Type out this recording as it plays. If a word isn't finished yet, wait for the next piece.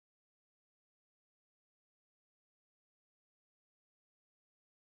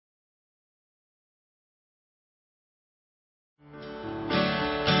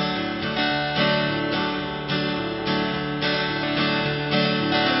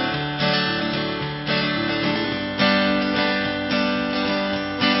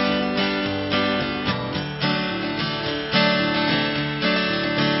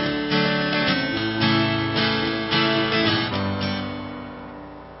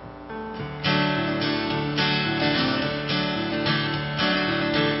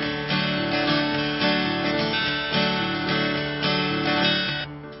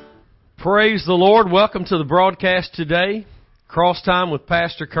Praise the Lord. Welcome to the broadcast today. Cross Time with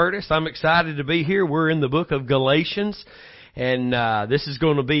Pastor Curtis. I'm excited to be here. We're in the book of Galatians, and this is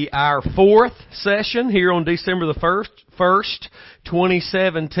going to be our fourth session here on December the 1st,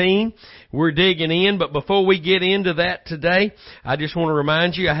 2017. We're digging in, but before we get into that today, I just want to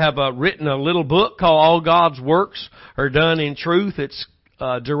remind you I have written a little book called All God's Works Are Done in Truth. It's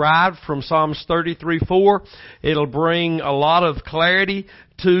derived from Psalms 33:4. It'll bring a lot of clarity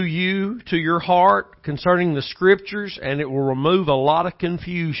to you, to your heart concerning the Scriptures, and it will remove a lot of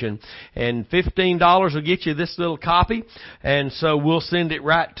confusion. And $15 will get you this little copy, and so we'll send it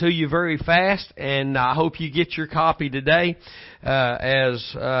right to you very fast, and I hope you get your copy today.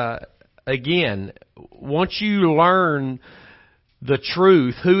 Again, once you learn the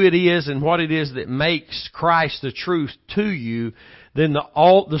truth, who it is and what it is that makes Christ the truth to you, then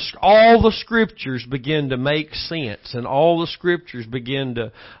all the Scriptures begin to make sense, and all the Scriptures begin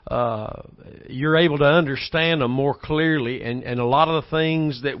to, you're able to understand them more clearly, and a lot of the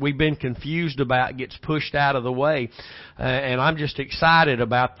things that we've been confused about gets pushed out of the way. And I'm just excited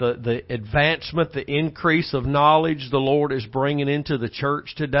about the advancement, the increase of knowledge the Lord is bringing into the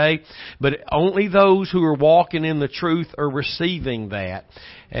church today. But only those who are walking in the truth are receiving that.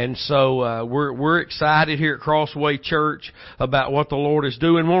 And so we're excited here at CrossWay Church about what the Lord is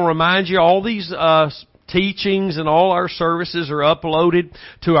doing. We'll remind you all these teachings and all our services are uploaded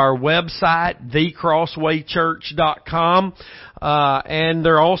to our website, thecrosswaychurch.com. And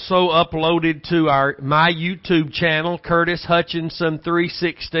they're also uploaded to my YouTube channel, Curtis Hutchinson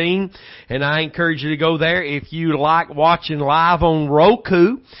 316. And I encourage you to go there. If you like watching live on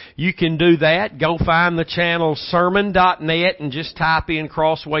Roku, you can do that. Go find the channel sermon.net and just type in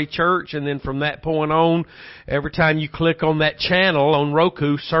Crossway Church. And then from that point on, every time you click on that channel on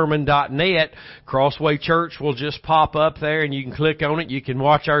Roku, sermon.net, Crossway Church will just pop up there and you can click on it. You can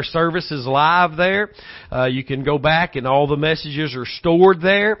watch our services live there. You can go back and all the messages are stored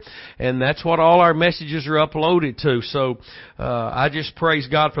there, and that's what all our messages are uploaded to. So I just praise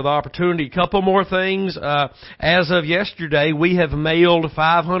God for the opportunity. A couple more things. As of yesterday, we have mailed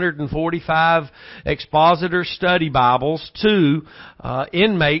 545 Expositor Study Bibles to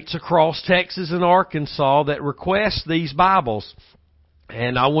inmates across Texas and Arkansas that request these Bibles.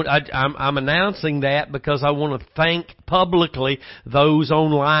 And I'm announcing that because I want to thank publicly those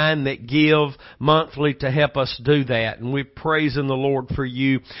online that give monthly to help us do that. And we're praising the Lord for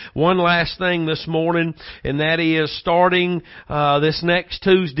you. One last thing this morning, and that is starting this next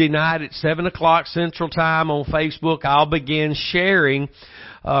Tuesday night at 7 o'clock Central Time on Facebook, I'll begin sharing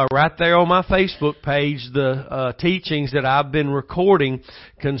right there on my Facebook page the teachings that I've been recording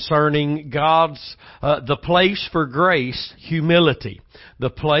concerning God's the place for grace, humility. The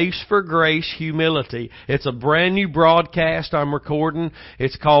place for grace, humility. It's a brand new broadcast I'm recording.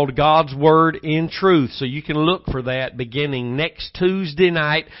 It's called God's Word in Truth. So you can look for that beginning next Tuesday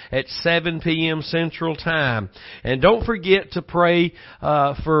night at 7 p.m. Central Time. And don't forget to pray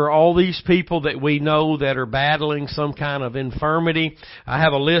for all these people that we know that are battling some kind of infirmity. I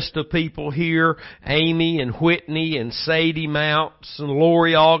have a list of people here: Amy and Whitney and Sadie Mounts and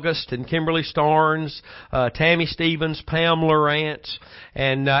Lori August and Kimberly Starnes, Tammy Stevens, Pam Lawrence.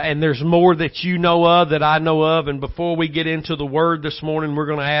 And there's more that you know of that I know of. And before we get into the Word this morning, we're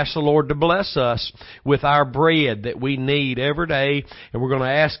going to ask the Lord to bless us with our bread that we need every day. And we're going to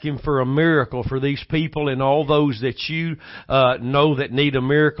ask Him for a miracle for these people and all those that you know that need a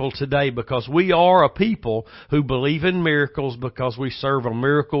miracle today, because we are a people who believe in miracles because we serve a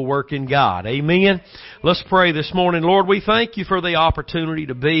miracle-working God. Amen? Let's pray this morning. Lord, we thank You for the opportunity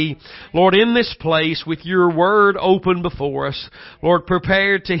to be, Lord, in this place with Your Word open before us. Lord,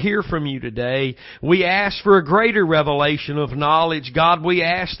 prepared to hear from You today. We ask for a greater revelation of knowledge. God, we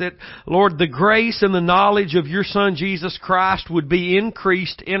ask that, Lord, the grace and the knowledge of Your Son, Jesus Christ, would be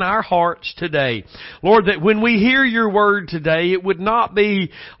increased in our hearts today. Lord, that when we hear Your Word today, it would not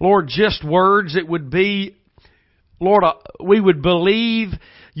be, Lord, just words. It would be, Lord, we would believe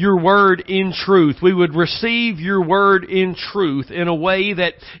Your Word in truth. We would receive Your Word in truth in a way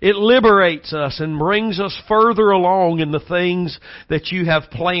that it liberates us and brings us further along in the things that You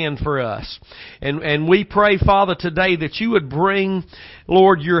have planned for us. And we pray, Father, today that You would bring,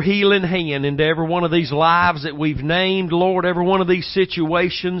 Lord, Your healing hand into every one of these lives that we've named, Lord, every one of these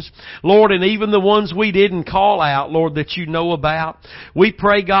situations, Lord, and even the ones we didn't call out, Lord, that You know about. We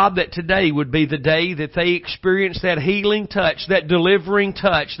pray, God, that today would be the day that they experience that healing touch, that delivering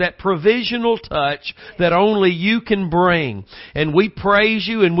touch, touch, that provisional touch that only you can bring. And we praise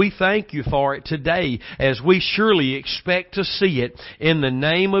you and we thank you for it today as we surely expect to see it in the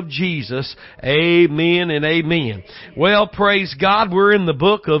name of Jesus. Amen and amen. Well, praise God, we're in the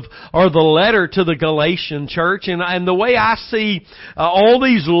book of, or the letter to the Galatian church, and the way I see all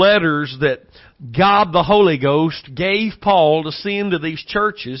these letters that God the Holy Ghost gave Paul to send to these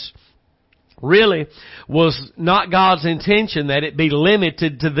churches really was not God's intention that it be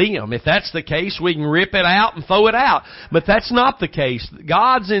limited to them. If that's the case, we can rip it out and throw it out. But that's not the case.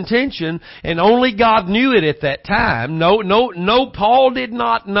 God's intention, and only God knew it at that time. No, Paul did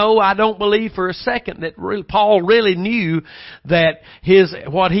not know, I don't believe for a second, that Paul really knew that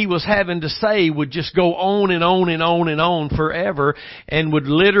what he was having to say would just go on and on and on and on forever, and would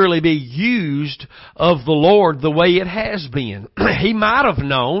literally be used of the Lord the way it has been. He might have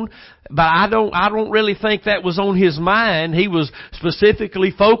known, but I don't really think that was on his mind. He was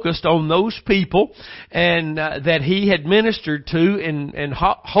specifically focused on those people and that he had ministered to, and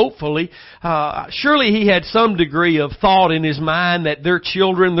hopefully, surely he had some degree of thought in his mind that their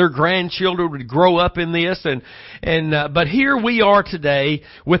children, their grandchildren would grow up in this, but here we are today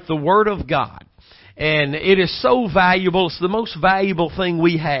with the Word of God. And it is so valuable. It's the most valuable thing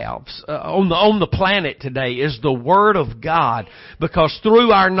we have on the planet today is the Word of God. Because through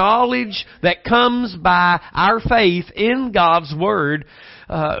our knowledge that comes by our faith in God's Word,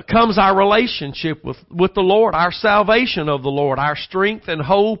 comes our relationship with the Lord, our salvation of the Lord, our strength and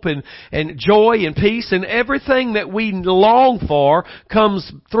hope and joy and peace, and everything that we long for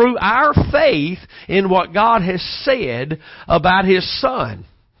comes through our faith in what God has said about His Son.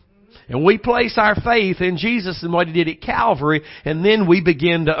 And we place our faith in Jesus and what He did at Calvary, and then we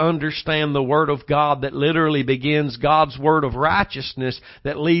begin to understand the Word of God that literally begins God's Word of righteousness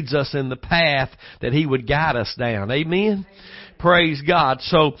that leads us in the path that He would guide us down. Amen? Praise God.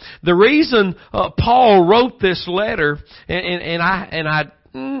 So the reason Paul wrote this letter, and I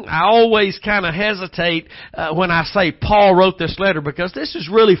always kind of hesitate when I say Paul wrote this letter, because this is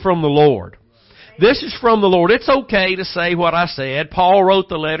really from the Lord. This is from the Lord. It's okay to say what I said. Paul wrote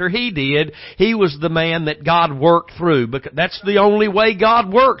the letter. He did. He was the man that God worked through. Because that's the only way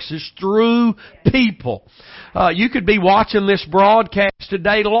God works, is through people. You could be watching this broadcast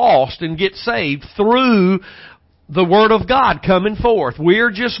today lost and get saved through the Word of God coming forth.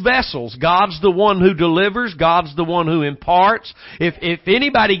 We're just vessels. God's the one who delivers. God's the one who imparts. If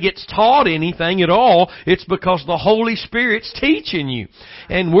anybody gets taught anything at all, it's because the Holy Spirit's teaching you.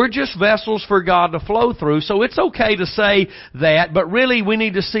 And we're just vessels for God to flow through. So it's okay to say that, but really we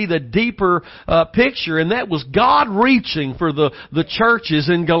need to see the deeper picture, and that was God reaching for the churches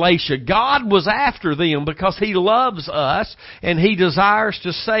in Galatia. God was after them because He loves us and He desires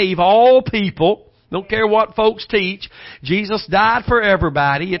to save all people. Don't care what folks teach. Jesus died for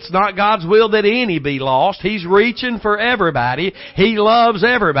everybody. It's not God's will that any be lost. He's reaching for everybody. He loves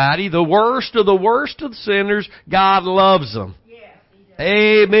everybody. The worst of the sinners, God loves them.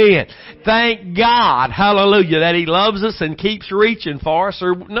 Amen. Thank God, hallelujah, that He loves us and keeps reaching for us,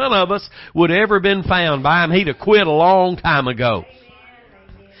 or none of us would ever been found by Him. He'd have quit a long time ago.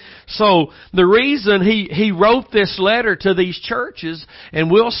 So the reason he wrote this letter to these churches,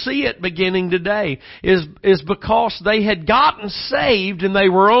 and we'll see it beginning today, is because they had gotten saved and they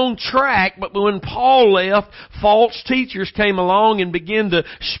were on track, but when Paul left, false teachers came along and began to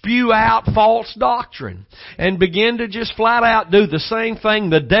spew out false doctrine and begin to just flat out do the same thing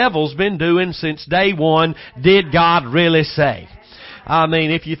the devil's been doing since day one. Did God really say? I mean,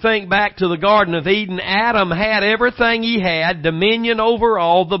 if you think back to the Garden of Eden, Adam had everything he had, dominion over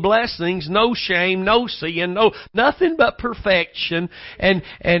all, the blessings, no shame, no sin, nothing but perfection, and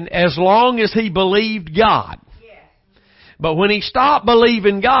as long as he believed God. But when he stopped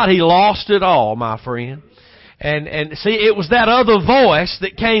believing God, he lost it all, my friend. And see, it was that other voice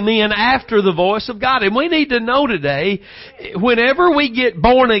that came in after the voice of God. And we need to know today, whenever we get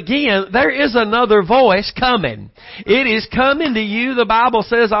born again, there is another voice coming. It is coming to you. The Bible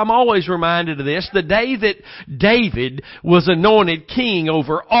says, I'm always reminded of this, the day that David was anointed king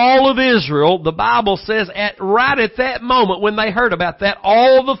over all of Israel, the Bible says right at that moment when they heard about that,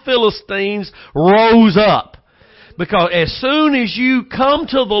 all the Philistines rose up. Because as soon as you come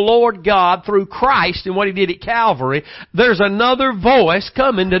to the Lord God through Christ and what He did at Calvary, there's another voice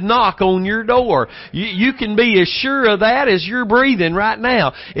coming to knock on your door. You can be as sure of that as you're breathing right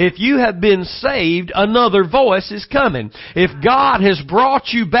now. If you have been saved, another voice is coming. If God has brought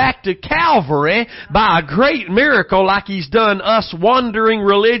you back to Calvary by a great miracle like He's done us wandering,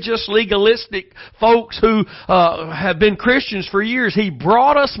 religious, legalistic folks who have been Christians for years, He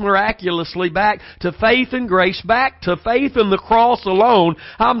brought us miraculously back to faith and grace, back back to faith in the cross alone,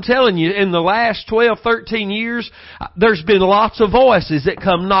 I'm telling you, in the last 12, 13 years, there's been lots of voices that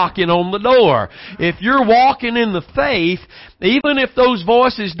come knocking on the door. If you're walking in the faith, even if those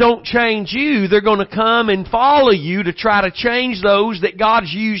voices don't change you, they're going to come and follow you to try to change those that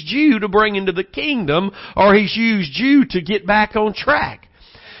God's used you to bring into the kingdom, or He's used you to get back on track.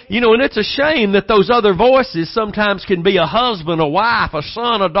 You know, and it's a shame that those other voices sometimes can be a husband, a wife, a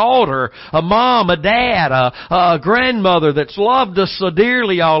son, a daughter, a mom, a dad, a grandmother that's loved us so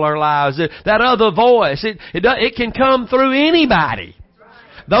dearly all our lives. That other voice, it can come through anybody.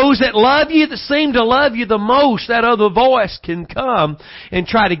 Those that love you, that seem to love you the most, that other voice can come and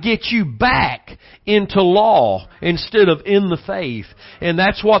try to get you back into law instead of in the faith. And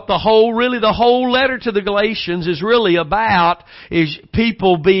that's what the whole letter to the Galatians is really about, is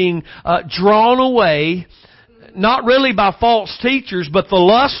people being drawn away, not really by false teachers, but the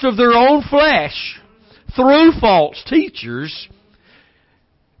lust of their own flesh through false teachers,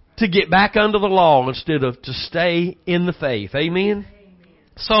 to get back under the law instead of to stay in the faith. Amen?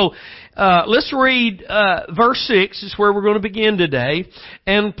 So, let's read, verse 6 is where we're going to begin today.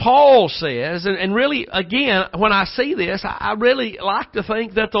 And Paul says, and really, again, when I see this, I really like to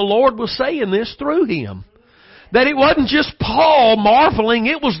think that the Lord was saying this through him. That it wasn't just Paul marveling,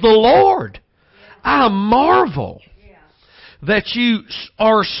 it was the Lord. I marvel that you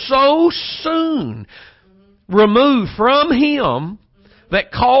are so soon removed from Him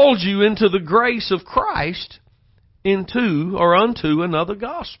that called you into the grace of Christ into or unto another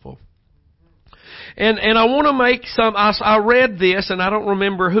gospel. And I want to make I read this, and I don't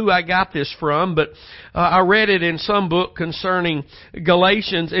remember who I got this from, but I read it in some book concerning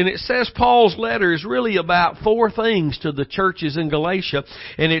Galatians, and it says Paul's letter is really about 4 things to the churches in Galatia,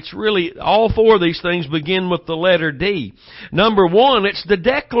 and it's really, all 4 of these things begin with the letter D. Number 1, it's the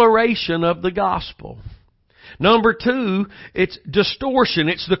declaration of the gospel. Number 2, it's distortion.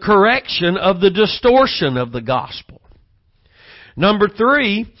 It's the correction of the distortion of the gospel. Number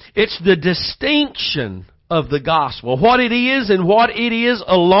 3, it's the distinction of the gospel. What it is and what it is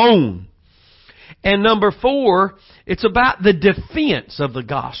alone. And number 4, it's about the defense of the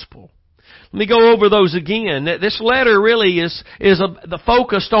gospel. Let me go over those again. This letter really is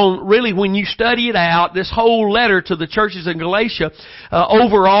focused on, really, when you study it out, this whole letter to the churches in Galatia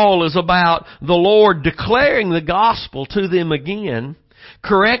overall is about the Lord declaring the gospel to them again,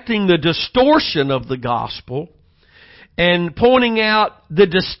 correcting the distortion of the gospel, and pointing out the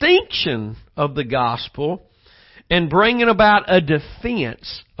distinction of the gospel, and bringing about a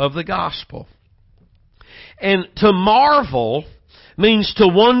defense of the gospel. And to marvel means to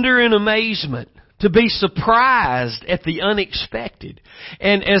wonder in amazement, to be surprised at the unexpected.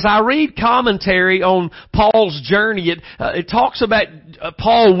 And as I read commentary on Paul's journey, it talks about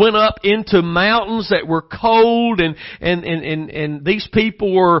Paul went up into mountains that were cold, and these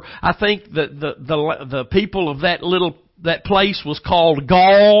people were, I think, the people of that place was called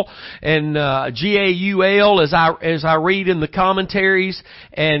Gaul, and Gaul, as I read in the commentaries,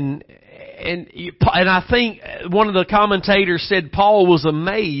 and I think one of the commentators said Paul was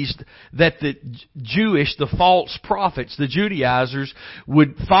amazed that the false prophets, the Judaizers,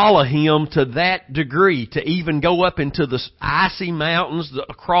 would follow him to that degree, to even go up into the icy mountains,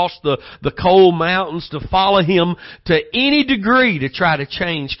 across the cold mountains, to follow him to any degree to try to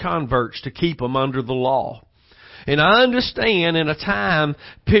change converts, to keep them under the law. And I understand in a time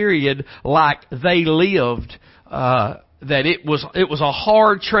period like they lived, that it was a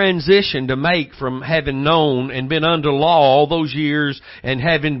hard transition to make from having known and been under law all those years, and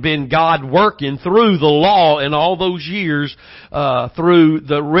having been God working through the law in all those years, through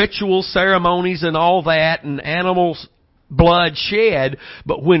the ritual ceremonies and all that, and animals' blood shed.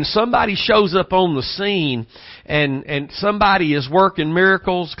 But when somebody shows up on the scene and somebody is working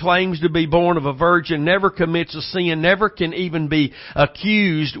miracles, claims to be born of a virgin, never commits a sin, never can even be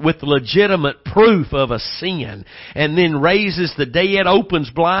accused with legitimate proof of a sin, and then raises the dead, opens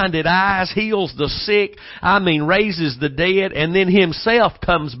blinded eyes, heals the sick, raises the dead, and then himself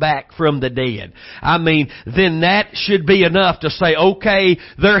comes back from the dead. Then that should be enough to say, okay,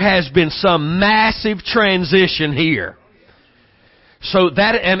 there has been some massive transition here. So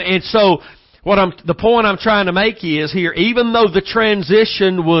the point I'm trying to make is here, even though the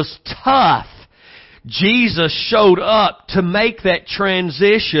transition was tough, Jesus showed up to make that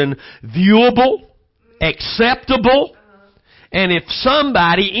transition viewable, acceptable, and if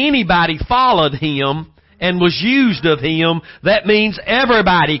anybody followed Him and was used of Him, that means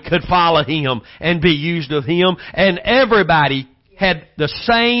everybody could follow Him and be used of Him, and everybody had the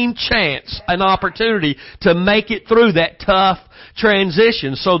same chance, an opportunity to make it through that tough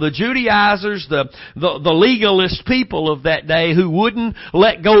transition. So the Judaizers, the legalist people of that day who wouldn't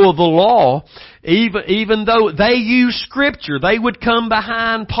let go of the law, even though they used Scripture, they would come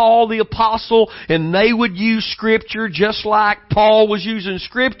behind Paul the Apostle and they would use Scripture just like Paul was using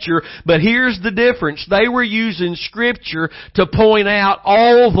Scripture. But here's the difference. They were using Scripture to point out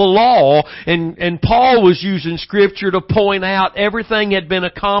all the law, and Paul was using Scripture to point out everything had been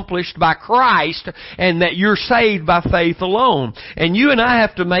accomplished by Christ and that you're saved by faith alone. And you and I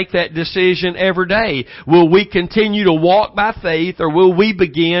have to make that decision every day. Will we continue to walk by faith, or will we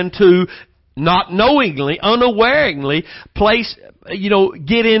begin to not knowingly, unawareingly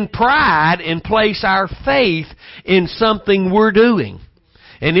get in pride and place our faith in something we're doing?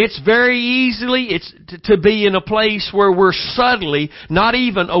 And it's very easily, to be in a place where we're subtly, not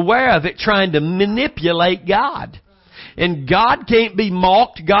even aware of it, trying to manipulate God. And God can't be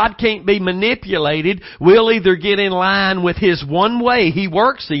mocked. God can't be manipulated. We'll either get in line with His one way He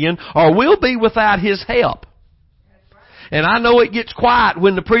works in, or we'll be without His help. And I know it gets quiet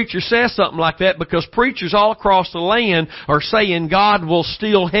when the preacher says something like that, because preachers all across the land are saying God will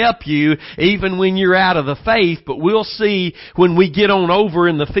still help you even when you're out of the faith. But we'll see when we get on over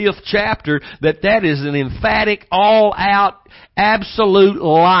in the 5th chapter that is an emphatic, all-out, absolute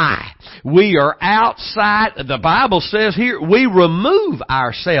lie. We are outside. The Bible says here, we remove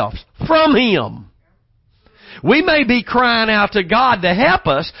ourselves from Him. We may be crying out to God to help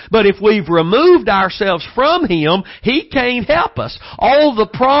us, but if we've removed ourselves from Him, He can't help us. All the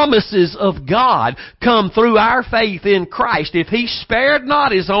promises of God come through our faith in Christ. If He spared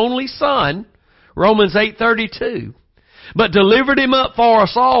not His only Son, Romans 8:32, but delivered Him up for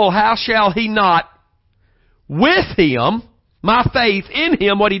us all, how shall He not with Him, my faith in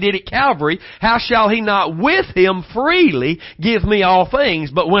Him, what He did at Calvary, how shall He not with Him freely give me all things?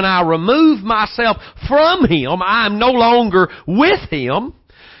 But when I remove myself from Him, I am no longer with Him.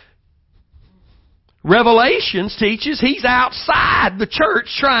 Revelations teaches He's outside the church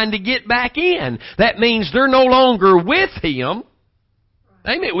trying to get back in. That means they're no longer with Him.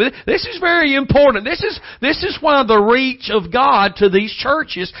 Amen. This is very important. This is why the reach of God to these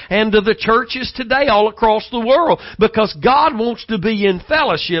churches and to the churches today all across the world. Because God wants to be in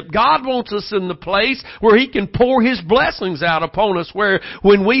fellowship. God wants us in the place where He can pour His blessings out upon us. Where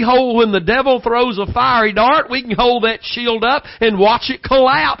when the devil throws a fiery dart, we can hold that shield up and watch it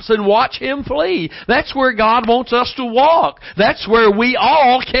collapse and watch him flee. That's where God wants us to walk. That's where we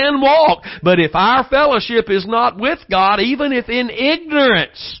all can walk. But if our fellowship is not with God, even if in ignorance,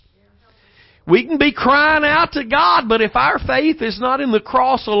 we can be crying out to God, but if our faith is not in the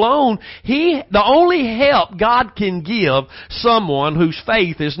cross alone, the only help God can give someone whose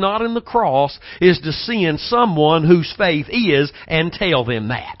faith is not in the cross is to send someone whose faith is and tell them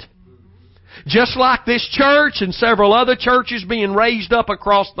that. Just like this church and several other churches being raised up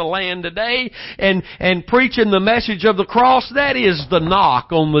across the land today and preaching the message of the cross, that is the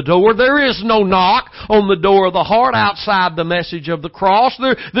knock on the door. There is no knock on the door of the heart outside the message of the cross.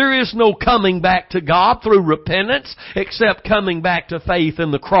 There is no coming back to God through repentance except coming back to faith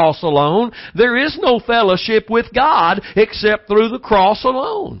in the cross alone. There is no fellowship with God except through the cross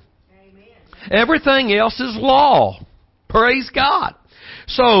alone. Amen. Everything else is law. Praise God.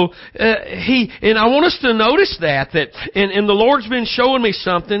 So, and I want us to notice that and the Lord's been showing me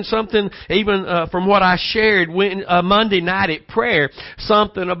something even from what I shared Monday night at prayer,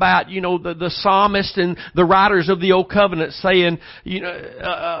 something about, the psalmist and the writers of the Old Covenant saying,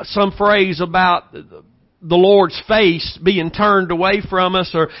 some phrase about the Lord's face being turned away from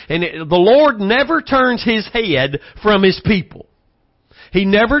us, the Lord never turns His head from His people. He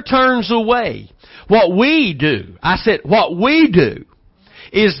never turns away. What we do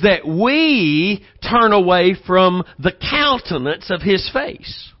is that we turn away from the countenance of His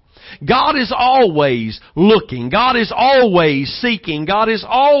face. God is always looking. God is always seeking. God is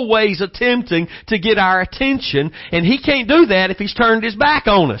always attempting to get our attention, and He can't do that if He's turned His back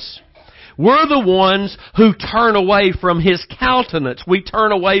on us. We're the ones who turn away from His countenance. We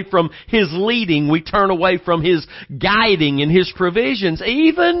turn away from His leading. We turn away from His guiding and His provisions,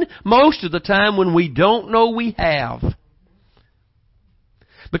 even most of the time when we don't know we have.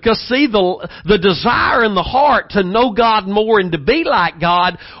 Because see, the desire in the heart to know God more and to be like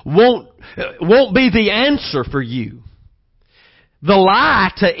God won't be the answer for you. The lie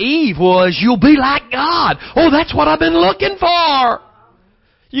to Eve was, you'll be like God. Oh, that's what I've been looking for.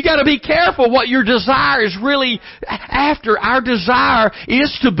 You got to be careful what your desire is really after. Our desire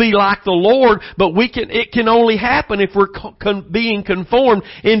is to be like the Lord, but it can only happen if we're being conformed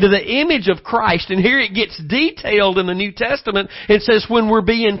into the image of Christ. And here it gets detailed in the New Testament. It says when we're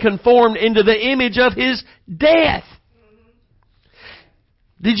being conformed into the image of His death.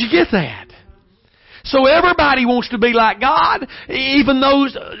 Did you get that? So everybody wants to be like God. Even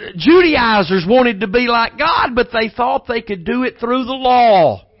those Judaizers wanted to be like God, but they thought they could do it through the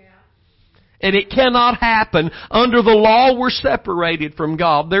law. And it cannot happen. Under the law, we're separated from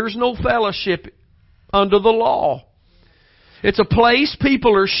God. There's no fellowship under the law. It's a place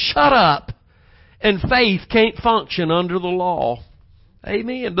people are shut up, and faith can't function under the law.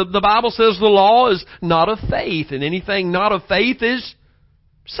 Amen. The Bible says the law is not of faith, and anything not of faith is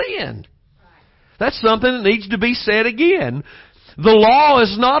sin. That's something that needs to be said again. The law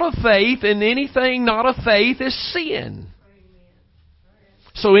is not of faith, and anything not of faith is sin.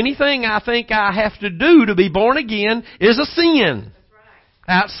 So anything I think I have to do to be born again is a sin.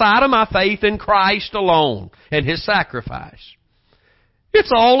 Outside of my faith in Christ alone and His sacrifice.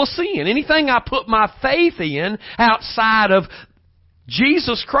 It's all a sin. Anything I put my faith in outside of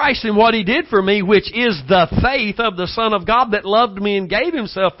Jesus Christ and what He did for me, which is the faith of the Son of God that loved me and gave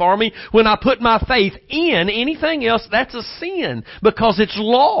Himself for me, when I put my faith in anything else, that's a sin because it's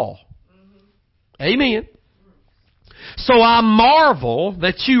law. Amen. So I marvel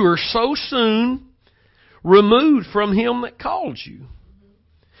that you are so soon removed from Him that called you.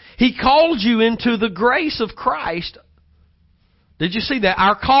 He called you into the grace of Christ. Did you see that?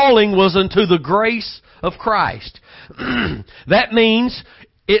 Our calling was unto the grace of Christ. That means,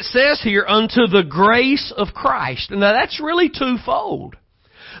 it says here, unto the grace of Christ. Now that's really twofold.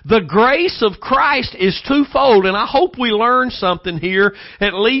 The grace of Christ is twofold, and I hope we learn something here.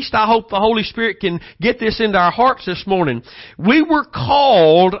 At least I hope the Holy Spirit can get this into our hearts this morning. We were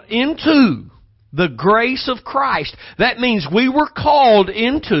called into the grace of Christ. That means we were called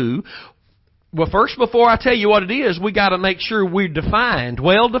into... Well, first, before I tell you what it is, we got to make sure we're defined,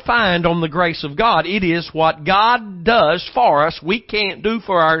 well defined on the grace of God. It is what God does for us, we can't do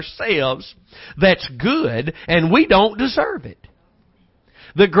for ourselves, that's good, and we don't deserve it.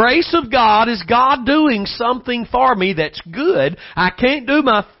 The grace of God is God doing something for me that's good. I can't do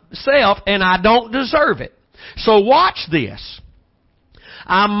myself, and I don't deserve it. So watch this.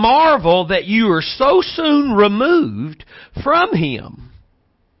 I marvel that you are so soon removed from Him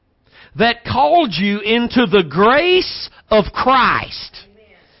that called you into the grace of Christ.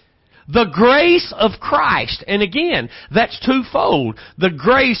 The grace of Christ. And again, that's twofold. The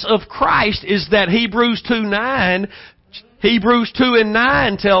grace of Christ is that Hebrews 2:9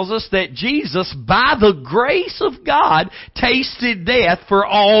 tells us that Jesus, by the grace of God, tasted death for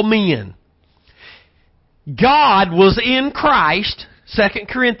all men. God was in Christ. 2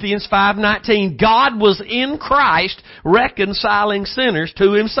 Corinthians 5:19. God was in Christ reconciling sinners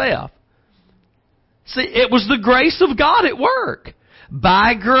to Himself. See, it was the grace of God at work.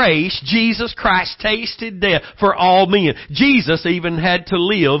 By grace, Jesus Christ tasted death for all men. Jesus even had to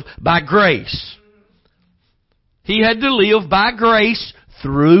live by grace. He had to live by grace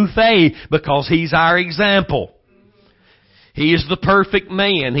through faith because He's our example. He is the perfect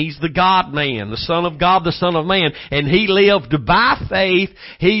man. He's the God-man, the Son of God, the Son of Man. And He lived by faith.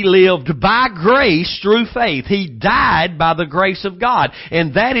 He lived by grace through faith. He died by the grace of God.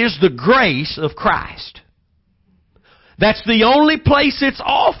 And that is the grace of Christ. That's the only place it's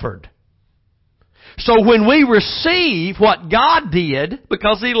offered. So when we receive what God did,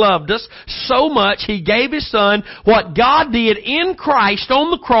 because He loved us so much, He gave His Son, what God did in Christ on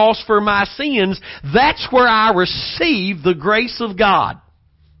the cross for my sins, that's where I receive the grace of God.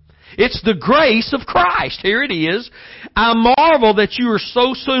 It's the grace of Christ. Here it is. I marvel that you are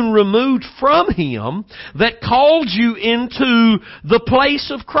so soon removed from Him that called you into the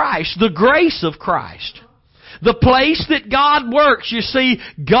place of Christ, the grace of Christ. The place that God works. You see,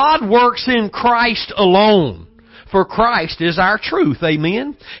 God works in Christ alone. For Christ is our truth.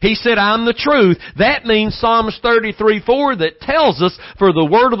 Amen? He said, I'm the truth. That means Psalms 33:4 that tells us, for the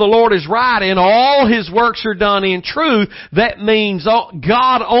word of the Lord is right and all His works are done in truth. That means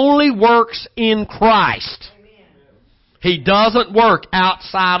God only works in Christ. He doesn't work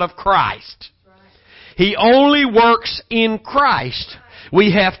outside of Christ. He only works in Christ.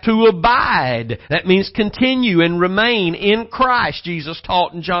 We have to abide. That means continue and remain in Christ, Jesus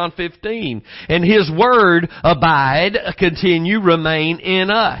taught in John 15. And His Word, abide, continue, remain in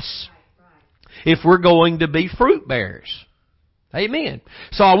us. If we're going to be fruit bearers. Amen.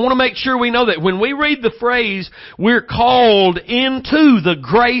 So I want to make sure we know that when we read the phrase, we're called into the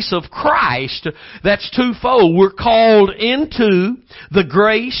grace of Christ, that's twofold. We're called into the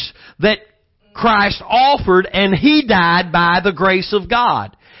grace that Christ offered, and He died by the grace of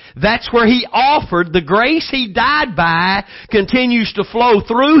God. That's where He offered. The grace He died by continues to flow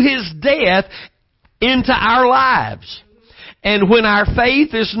through His death into our lives. And when our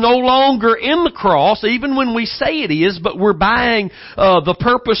faith is no longer in the cross, even when we say it is, but we're buying the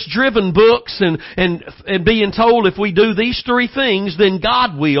purpose-driven books and being told if we do these three things, then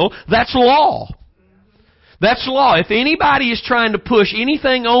God will, that's law. That's law. If anybody is trying to push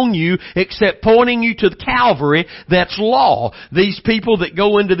anything on you except pointing you to the Calvary, that's law. These people that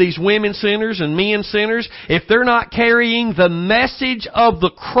go into these women's centers and men's centers, if they're not carrying the message of the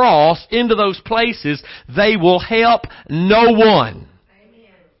cross into those places, they will help no one.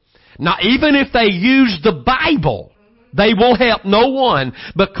 Amen. Now, even if they use the Bible, they will help no one,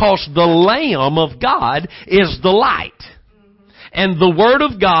 because the Lamb of God is the light. And the Word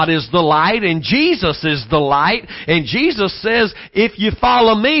of God is the light, and Jesus is the light. And Jesus says, if you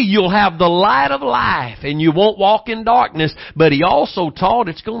follow me, you'll have the light of life, and you won't walk in darkness. But He also taught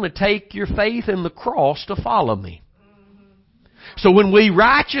it's going to take your faith in the cross to follow me. So when we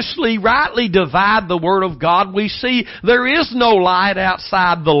rightly divide the Word of God, we see there is no light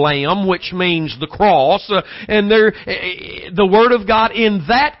outside the Lamb, which means the cross, and the Word of God in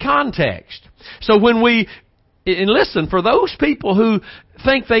that context. So and listen, for those people who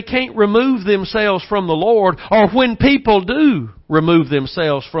think they can't remove themselves from the Lord, or when people do remove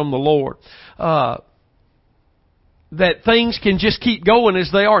themselves from the Lord, that things can just keep going as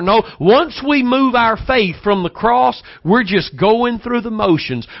they are. No, once we move our faith from the cross, we're just going through the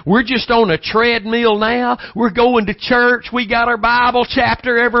motions. We're just on a treadmill now. We're going to church. We got our Bible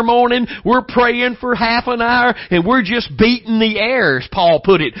chapter every morning. We're praying for half an hour, and we're just beating the air, as Paul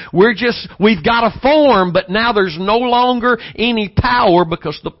put it. We've got a form, but now there's no longer any power,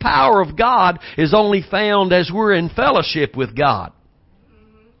 because the power of God is only found as we're in fellowship with God.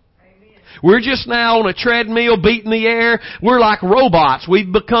 We're just now on a treadmill beating the air. We're like robots.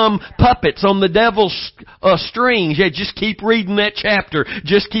 We've become puppets on the devil's strings. Yeah, just keep reading that chapter.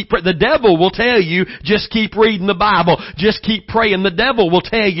 The devil will tell you, just keep reading the Bible. Just keep praying. The devil will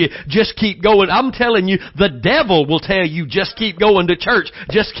tell you, just keep going. I'm telling you, the devil will tell you, just keep going to church.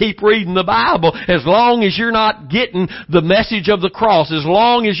 Just keep reading the Bible. As long as you're not getting the message of the cross. As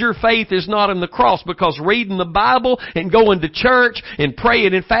long as your faith is not in the cross. Because reading the Bible and going to church and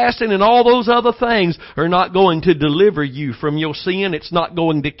praying and fasting and all those other things are not going to deliver you from your sin. It's not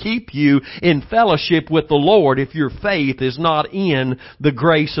going to keep you in fellowship with the Lord if your faith is not in the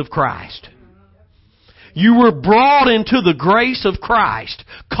grace of Christ. You were brought into the grace of Christ,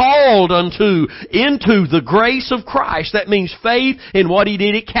 called into the grace of Christ. That means faith in what He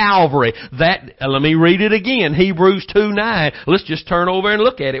did at Calvary. Let me read it again. Hebrews 2:9. Let's just turn over and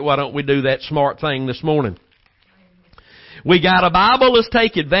look at it. Why don't we do that smart thing this morning? We got a Bible, let's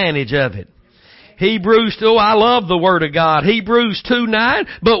take advantage of it. Hebrews 2, I love the Word of God. Hebrews 2:9,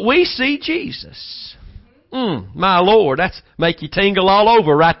 but we see Jesus. My Lord, that's make you tingle all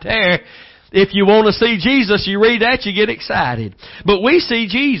over right there. If you want to see Jesus, you read that, you get excited. But we see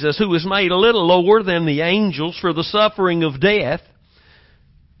Jesus, who was made a little lower than the angels for the suffering of death,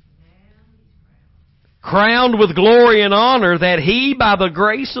 crowned with glory and honor, that He, by the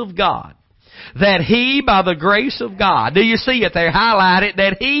grace of God, do you see it there? Highlight it,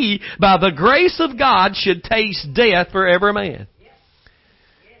 that He, by the grace of God, should taste death for every man.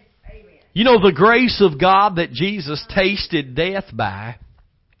 You know, the grace of God that Jesus tasted death by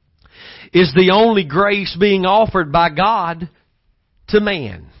is the only grace being offered by God to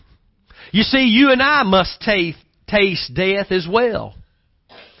man. You see, you and I must taste death as well.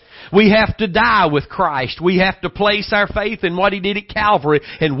 We have to die with Christ. We have to place our faith in what He did at Calvary.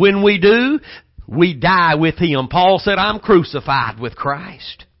 And when we do, we die with Him. Paul said, I'm crucified with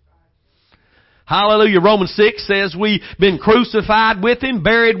Christ. Hallelujah. Romans 6 says we've been crucified with Him,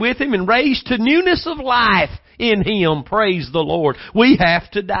 buried with Him, and raised to newness of life in Him. Praise the Lord. We have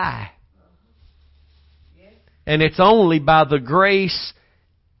to die. And it's only by the grace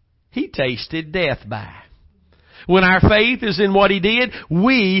He tasted death by. When our faith is in what He did,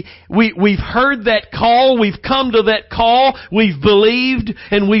 we've heard that call, we've come to that call, we've believed,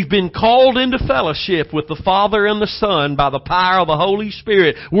 and we've been called into fellowship with the Father and the Son by the power of the Holy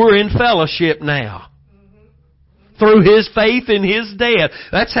Spirit. We're in fellowship now. Through His faith in His death.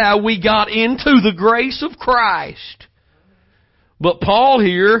 That's how we got into the grace of Christ. But Paul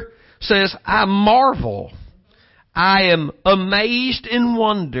here says, I marvel I am amazed and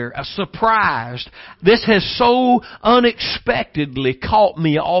wonder, surprised. This has so unexpectedly caught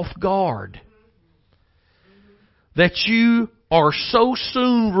me off guard. That you are so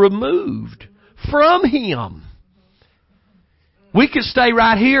soon removed from Him. We could stay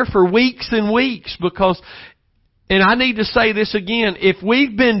right here for weeks and weeks because, and I need to say this again, if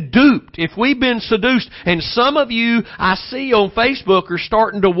we've been duped, if we've been seduced, and some of you I see on Facebook are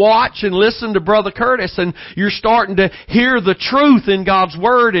starting to watch and listen to Brother Curtis, and you're starting to hear the truth in God's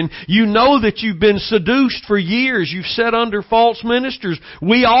Word, and you know that you've been seduced for years. You've sat under false ministers.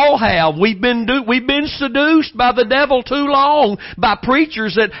 We all have. We've been seduced by the devil too long, by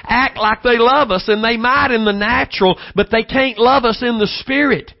preachers that act like they love us, and they might in the natural, but they can't love us in the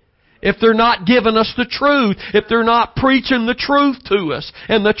Spirit. If they're not giving us the truth, if they're not preaching the truth to us.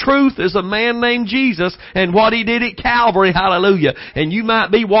 And the truth is a man named Jesus and what He did at Calvary, hallelujah. And you might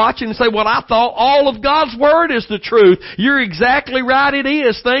be watching and say, well, I thought all of God's Word is the truth. You're exactly right, it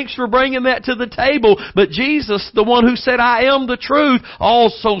is. Thanks for bringing that to the table. But Jesus, the one who said, I am the truth,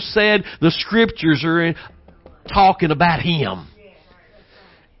 also said the Scriptures are talking about Him.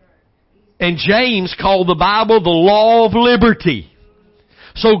 And James called the Bible the law of liberty.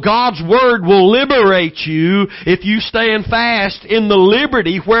 So God's Word will liberate you if you stand fast in the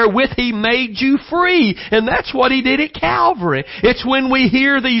liberty wherewith He made you free. And that's what He did at Calvary. It's when we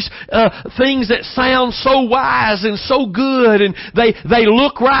hear these things that sound so wise and so good, and they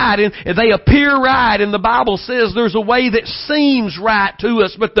look right and they appear right, and the Bible says there's a way that seems right to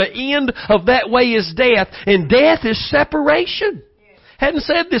us, but the end of that way is death, and death is separation. Hadn't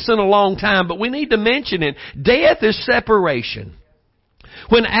said this in a long time, but we need to mention it. Death is separation.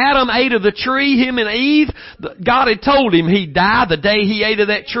 When Adam ate of the tree, him and Eve, God had told him he'd die. The day he ate of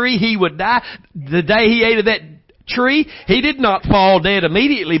that tree, he would die. The day he ate of that tree, he did not fall dead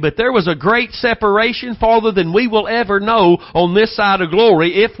immediately, but there was a great separation farther than we will ever know on this side of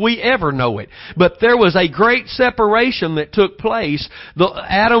glory, if we ever know it. But there was a great separation that took place.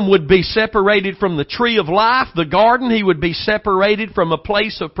 Adam would be separated from the tree of life, the garden. He would be separated from a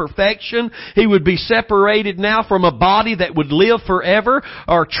place of perfection. He would be separated now from a body that would live forever,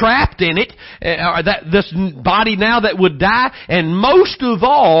 or trapped in it, or this body now that would die. And most of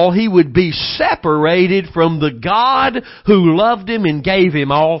all, he would be separated from the God who loved him and gave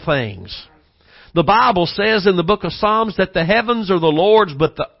him all things. The Bible says in the book of Psalms that the heavens are the Lord's,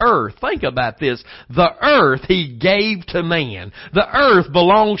 but the earth, think about this, the earth He gave to man. The earth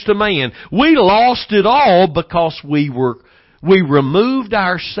belongs to man. We lost it all because we removed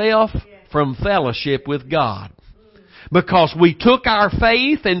ourselves from fellowship with God. Because we took our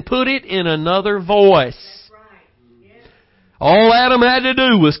faith and put it in another voice. All Adam had to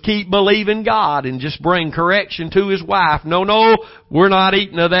do was keep believing God and just bring correction to his wife. No, we're not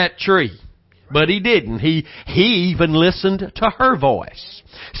eating of that tree. But he didn't. He even listened to her voice.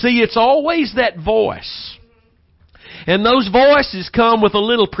 See, it's always that voice. And those voices come with a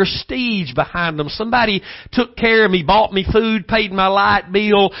little prestige behind them. Somebody took care of me, bought me food, paid my light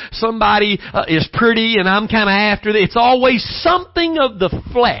bill. Somebody is pretty and I'm kind of after it. It's always something of the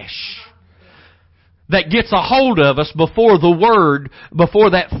flesh that gets a hold of us before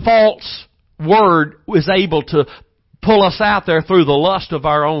that false word was able to pull us out there through the lust of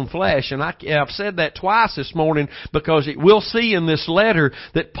our own flesh. And I've said that twice this morning because we'll see in this letter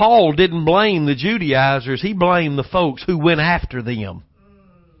that Paul didn't blame the Judaizers. He blamed the folks who went after them.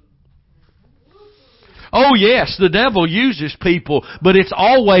 Oh yes, the devil uses people, but it's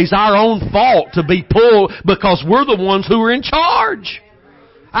always our own fault to be pulled because we're the ones who are in charge.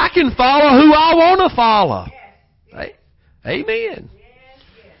 I can follow who I want to follow. Amen.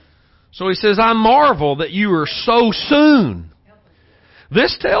 So he says, I marvel that you are so soon.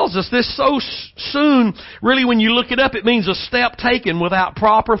 This tells us this so soon, really when you look it up, it means a step taken without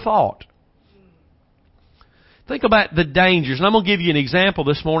proper thought. Think about the dangers. And I'm going to give you an example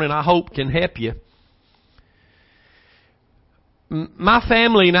this morning I hope can help you. My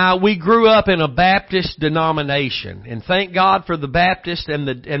family and I, we grew up in a Baptist denomination. And thank God for the Baptist and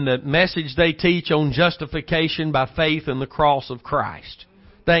the message they teach on justification by faith in the cross of Christ.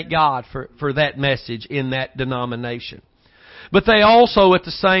 Thank God for that message in that denomination. But they also at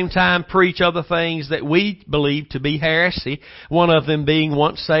the same time preach other things that we believe to be heresy. One of them being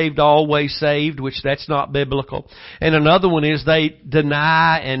once saved, always saved, which that's not biblical. And another one is they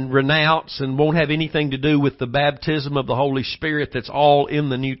deny and renounce and won't have anything to do with the baptism of the Holy Spirit that's all in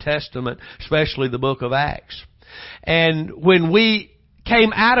the New Testament, especially the book of Acts. And when we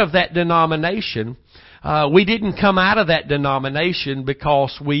came out of that denomination, we didn't come out of that denomination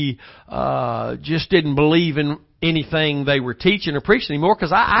because we just didn't believe in anything they were teaching or preaching anymore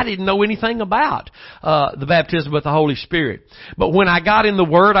because I didn't know anything about the baptism with the Holy Spirit. But when I got in the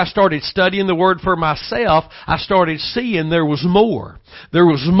Word, I started studying the Word for myself, I started seeing there was more. There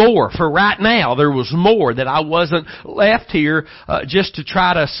was more. For right now, there was more, that I wasn't left here just to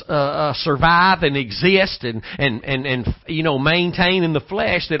try to survive and exist and maintain in the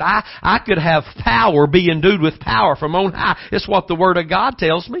flesh, that I could have power, be endued with power from on high. It's what the Word of God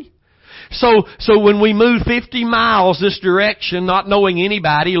tells me. So when we moved 50 miles this direction, not knowing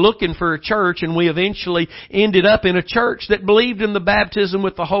anybody, looking for a church, and we eventually ended up in a church that believed in the baptism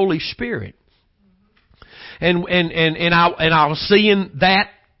with the Holy Spirit. And I was seeing that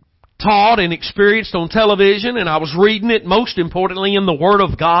taught and experienced on television, and I was reading it, most importantly, in the Word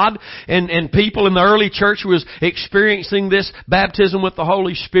of God, and people in the early church was experiencing this baptism with the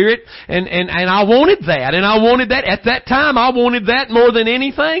Holy Spirit, and I wanted that, at that time I wanted that more than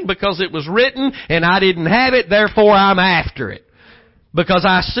anything, because it was written, and I didn't have it, therefore I'm after it. Because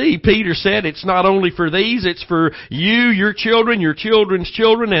I see, Peter said, it's not only for these, it's for you, your children, your children's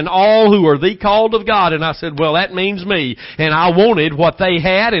children, and all who are the called of God. And I said, well, that means me. And I wanted what they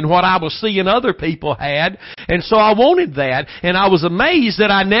had and what I was seeing other people had. And so I wanted that. And I was amazed that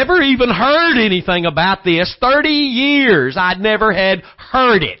I never even heard anything about this. 30 years I'd never had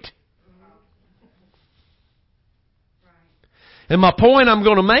heard it. And my point I'm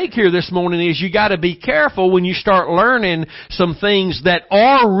going to make here this morning is you got to be careful when you start learning some things that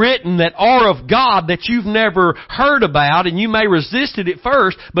are written, that are of God, that you've never heard about, and you may resist it at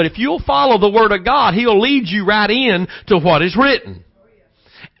first, but if you'll follow the Word of God, He'll lead you right in to what is written.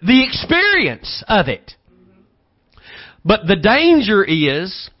 The experience of it. But the danger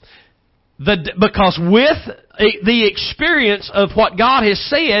is, because with the experience of what God has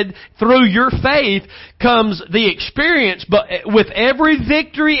said through your faith comes the experience, but with every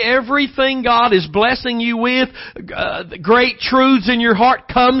victory, everything God is blessing you with, great truths in your heart,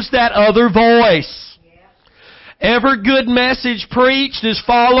 comes that other voice. Every good message preached is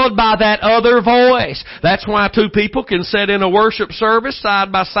followed by that other voice. That's why two people can sit in a worship service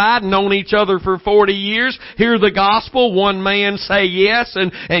side by side, known each other for 40 years, hear the gospel, one man say yes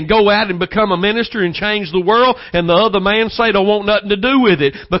and go out and become a minister and change the world, and the other man say don't want nothing to do with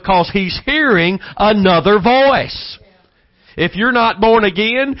it, because he's hearing another voice. If you're not born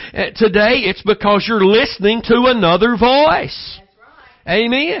again today, it's because you're listening to another voice.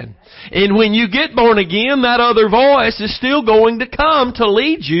 Amen. And when you get born again, that other voice is still going to come to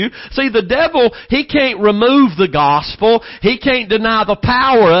lead you. See, the devil, he can't remove the gospel. He can't deny the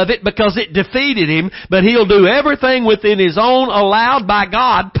power of it because it defeated him. But he'll do everything within his own allowed by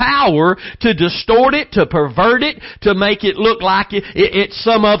God power to distort it, to pervert it, to make it look like it's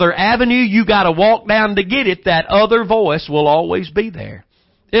some other avenue you got to walk down to get it. That other voice will always be there.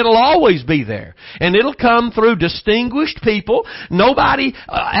 It'll always be there. And it'll come through distinguished people. Nobody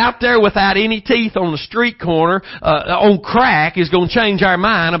out there without any teeth on the street corner on crack is going to change our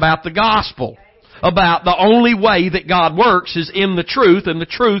mind about the gospel. About the only way that God works is in the truth, and the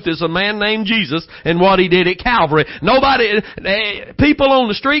truth is a man named Jesus and what He did at Calvary. People on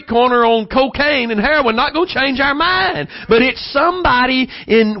the street corner on cocaine and heroin not going to change our mind. But it's somebody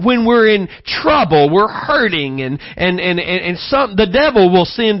when we're in trouble, we're hurting, and the devil will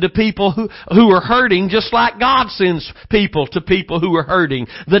send to people who are hurting just like God sends people to people who are hurting.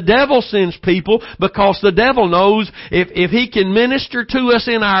 The devil sends people because the devil knows if he can minister to us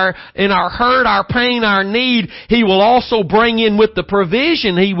in our hurt, our pain, our need, he will also bring in with the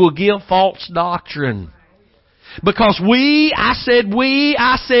provision, he will give false doctrine. Because we,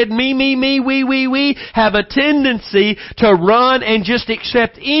 me, we have a tendency to run and just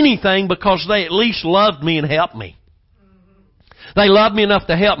accept anything because they at least loved me and helped me. They loved me enough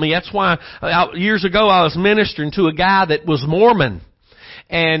to help me. That's why years ago I was ministering to a guy that was Mormon,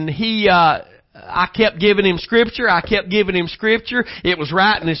 and I kept giving him Scripture. It was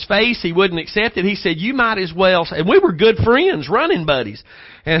right in his face. He wouldn't accept it. He said, you might as well, and we were good friends, running buddies.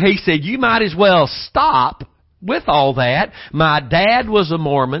 And he said, you might as well stop with all that. My dad was a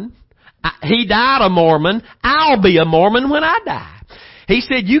Mormon. He died a Mormon. I'll be a Mormon when I die. He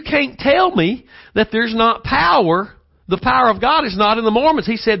said, you can't tell me that there's not power. The power of God is not in the Mormons.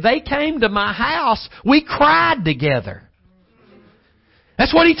 He said, they came to my house. We cried together.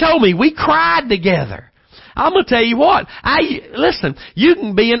 That's what he told me. We cried together. I'm going to tell you what. Listen, you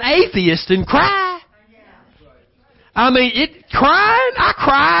can be an atheist and cry. I mean, I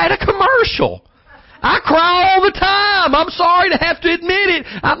cry at a commercial. I cry all the time. I'm sorry to have to admit it.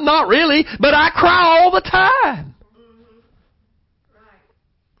 I'm not really, but I cry all the time.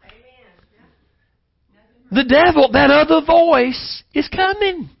 The devil, that other voice is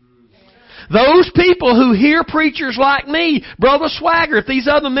coming. Those people who hear preachers like me, Brother Swaggart, these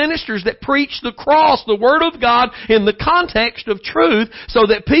other ministers that preach the cross, the Word of God, in the context of truth, so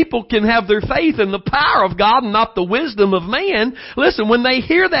that people can have their faith in the power of God and not the wisdom of man. Listen, when they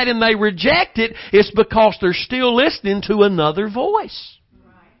hear that and they reject it, it's because they're still listening to another voice.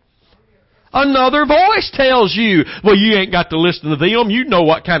 Another voice tells you, well, you ain't got to listen to them. You know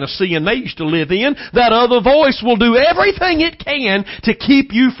what kind of sin they used to live in. That other voice will do everything it can to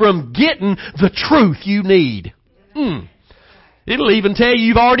keep you from getting the truth you need. It'll even tell you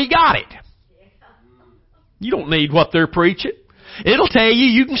you've already got it. You don't need what they're preaching. It'll tell you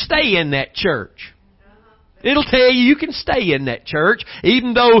you can stay in that church. It'll tell you you can stay in that church,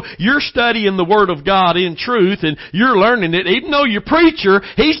 even though you're studying the Word of God in truth and you're learning it. Even though your preacher,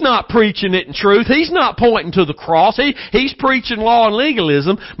 he's not preaching it in truth. He's not pointing to the cross. He's preaching law and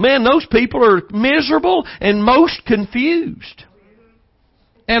legalism. Man, those people are miserable and most confused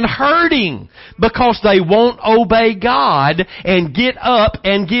and hurting because they won't obey God and get up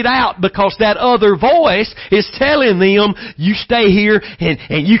and get out because that other voice is telling them, you stay here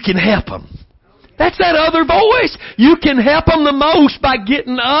and you can help them. That's that other voice. You can help them the most by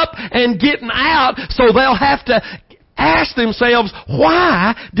getting up and getting out, so they'll have to ask themselves,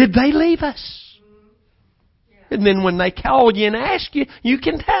 why did they leave us? And then when they call you and ask you, you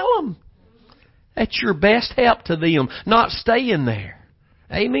can tell them. That's your best help to them, not staying there.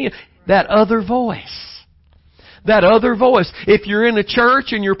 Amen. That other voice. That other voice. If you're in a church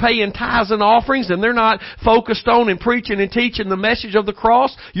and you're paying tithes and offerings and they're not focused on and preaching and teaching the message of the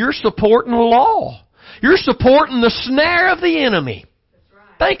cross, you're supporting the law. You're supporting the snare of the enemy. That's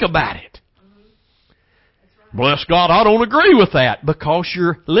right. Think about it. Right. Bless God, I don't agree with that because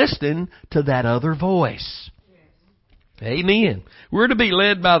you're listening to that other voice. Yes. Amen. We're to be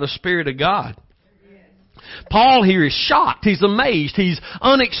led by the Spirit of God. Paul here is shocked. He's amazed. He's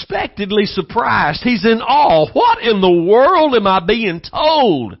unexpectedly surprised. He's in awe. What in the world am I being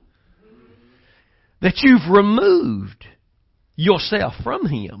told? That you've removed yourself from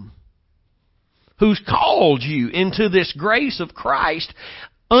Him, who's called you into this grace of Christ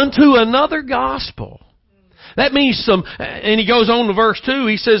unto another gospel. That means and he goes on to verse 2,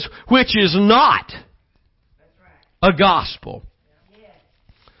 he says, which is not a gospel.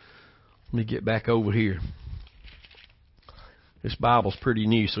 Let me get back over here. This Bible's pretty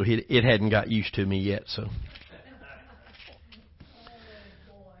new, so it hadn't got used to me yet. So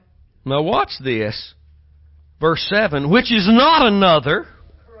now watch this. Verse 7, which is not another.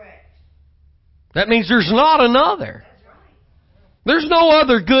 Correct. That means there's not another. That's right. There's no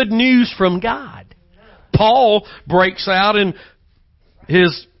other good news from God. No. Paul breaks out in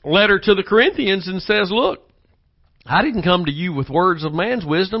his letter to the Corinthians and says, look, I didn't come to you with words of man's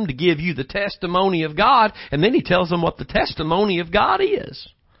wisdom to give you the testimony of God. And then he tells them what the testimony of God is.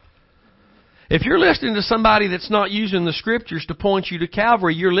 If you're listening to somebody that's not using the Scriptures to point you to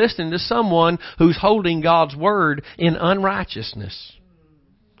Calvary, you're listening to someone who's holding God's Word in unrighteousness.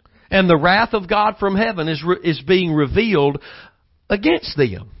 And the wrath of God from heaven is being revealed against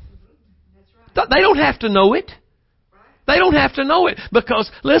them. They don't have to know it. They don't have to know it because,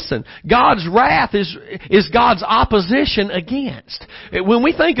 listen, God's wrath is God's opposition against. When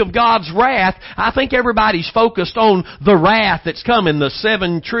we think of God's wrath, I think everybody's focused on the wrath that's coming, the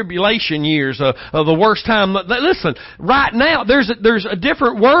 7 tribulation years of the worst time. Listen, right now, there's a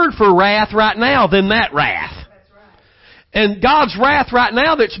different word for wrath right now than that wrath. And God's wrath right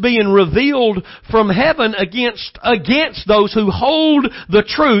now that's being revealed from heaven against those who hold the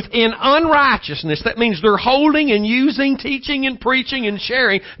truth in unrighteousness. That means they're holding and using, teaching and preaching and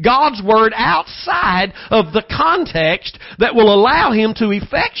sharing God's Word outside of the context that will allow Him to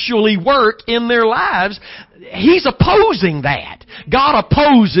effectually work in their lives. He's opposing that. God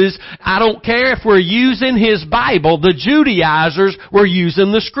opposes, I don't care if we're using His Bible, the Judaizers were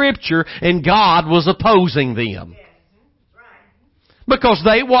using the Scripture and God was opposing them. Because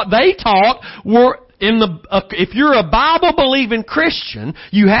what they taught were if you're a Bible-believing Christian,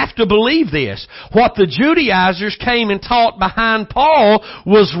 you have to believe this. What the Judaizers came and taught behind Paul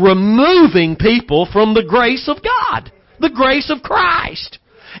was removing people from the grace of God, the grace of Christ.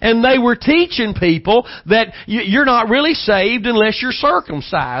 And they were teaching people that you're not really saved unless you're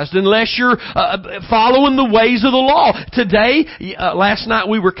circumcised, unless you're following the ways of the law. Today, last night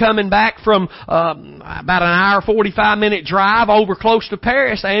we were coming back from about an hour, 45-minute drive over close to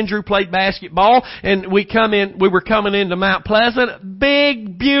Paris. Andrew played basketball, and we were coming into Mount Pleasant.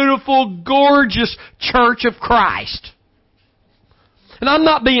 Big, beautiful, gorgeous Church of Christ. And I'm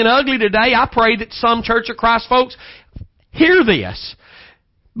not being ugly today. I pray that some Church of Christ folks hear this.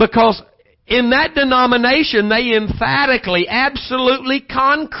 Because in that denomination, they emphatically, absolutely,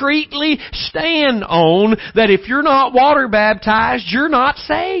 concretely stand on that if you're not water baptized, you're not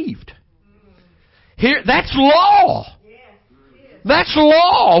saved. Here, that's law. That's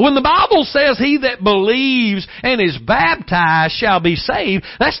law. When the Bible says he that believes and is baptized shall be saved,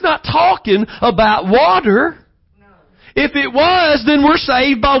 that's not talking about water. If it was, then we're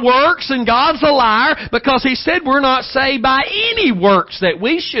saved by works, and God's a liar because He said we're not saved by any works that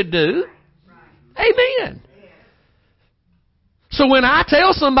we should do. Amen. So when I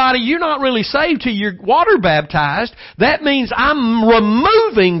tell somebody you're not really saved till you're water baptized, that means I'm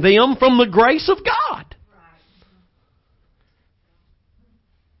removing them from the grace of God.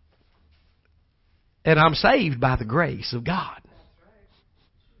 And I'm saved by the grace of God.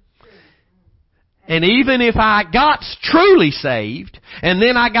 And even if I got truly saved, and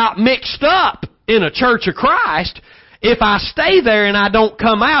then I got mixed up in a church of Christ, if I stay there and I don't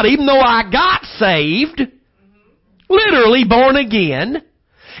come out, even though I got saved, literally born again,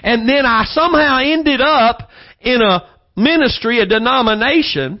 and then I somehow ended up in a ministry, a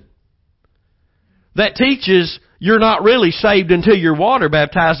denomination that teaches you're not really saved until you're water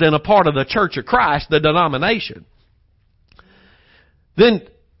baptized and a part of the Church of Christ, the denomination, then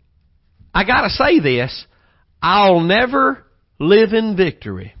I gotta say this, I'll never live in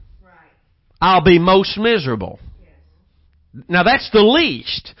victory. I'll be most miserable. Now that's the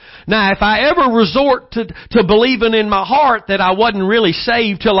least. Now if I ever resort to believing in my heart that I wasn't really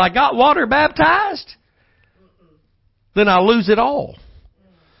saved till I got water baptized, then I'll lose it all.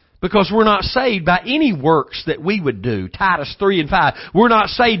 Because we're not saved by any works that we would do. Titus 3 and 5. We're not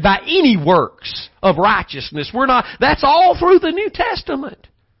saved by any works of righteousness. That's all through the New Testament.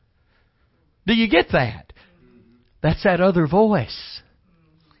 Do you get that? That's that other voice.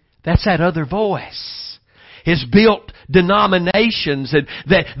 That's that other voice. It's built denominations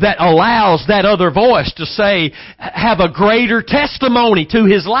that allows that other voice to say, have a greater testimony to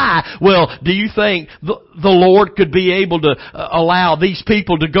his lie. Well, do you think the Lord could be able to allow these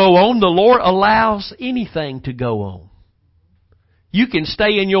people to go on? The Lord allows anything to go on. You can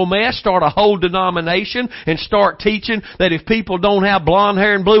stay in your mess, start a whole denomination, and start teaching that if people don't have blonde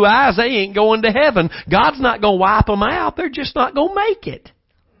hair and blue eyes, they ain't going to heaven. God's not going to wipe them out. They're just not going to make it.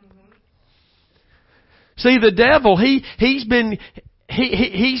 See, the devil,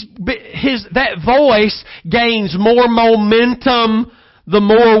 that voice gains more momentum the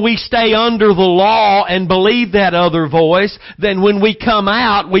more we stay under the law and believe that other voice. Then when we come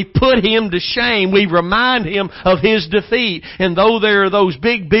out, we put him to shame. We remind him of his defeat. And though there are those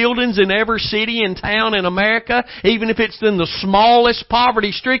big buildings in every city and town in America, even if it's in the smallest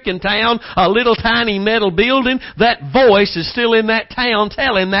poverty-stricken town, a little tiny metal building, that voice is still in that town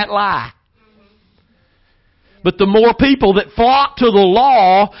telling that lie. But the more people that flock to the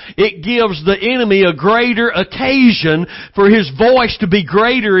law, it gives the enemy a greater occasion for his voice to be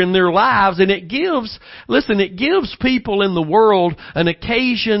greater in their lives. And it gives people in the world an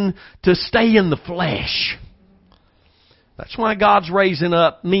occasion to stay in the flesh. That's why God's raising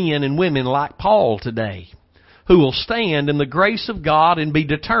up men and women like Paul today, who will stand in the grace of God and be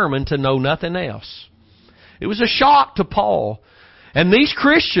determined to know nothing else. It was a shock to Paul. And these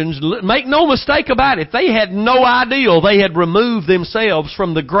Christians, make no mistake about it, they had no idea they had removed themselves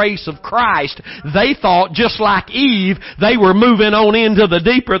from the grace of Christ. They thought, just like Eve, they were moving on into the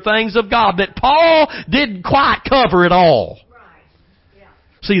deeper things of God, that Paul didn't quite cover it all.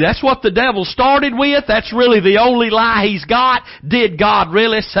 See, that's what the devil started with. That's really the only lie he's got. Did God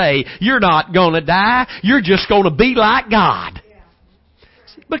really say, you're not going to die, you're just going to be like God?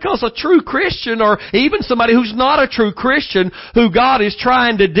 Because a true Christian, or even somebody who's not a true Christian, who God is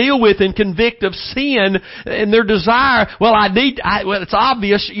trying to deal with and convict of sin and their desire, it's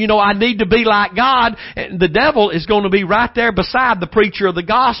obvious, I need to be like God. And the devil is going to be right there beside the preacher of the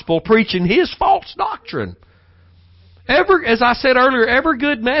gospel preaching his false doctrine. As I said earlier, every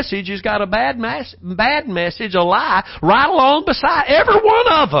good message has got a bad message, a lie, right along beside every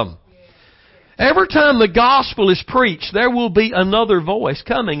one of them. Every time the gospel is preached, there will be another voice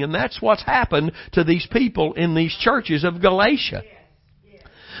coming, and that's what's happened to these people in these churches of Galatia.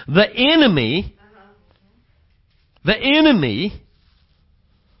 The enemy, the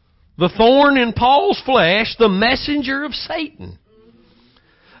thorn in Paul's flesh, the messenger of Satan.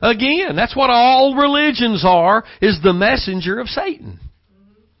 Again, that's what all religions are, is the messenger of Satan.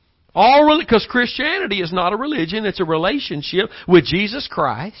 Because Christianity is not a religion, it's a relationship with Jesus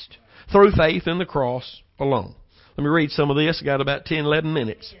Christ through faith in the cross alone. Let me read some of this. I got about 10, 11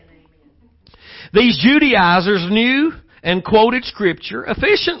 minutes. These Judaizers knew and quoted Scripture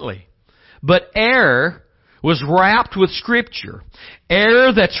efficiently, but error was wrapped with Scripture.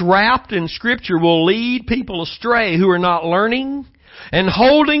 Error that's wrapped in Scripture will lead people astray who are not learning and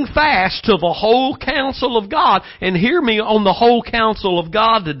holding fast to the whole counsel of God. And hear me on the whole counsel of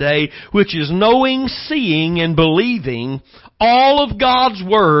God today, which is knowing, seeing, and believing all of God's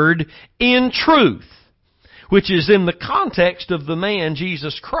Word in truth, which is in the context of the man,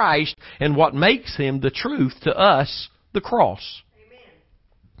 Jesus Christ, and what makes Him the truth to us, the cross.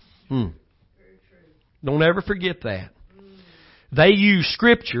 Amen. Don't ever forget that. They use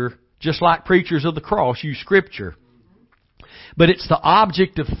Scripture just like preachers of the cross use Scripture. But it's the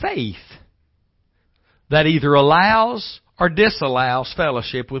object of faith that either allows or disallows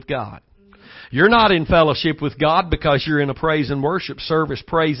fellowship with God. You're not in fellowship with God because you're in a praise and worship service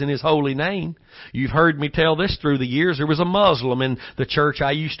praising His holy name. You've heard me tell this through the years. There was a Muslim in the church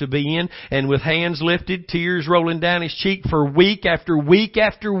I used to be in, and with hands lifted, tears rolling down his cheek for week after week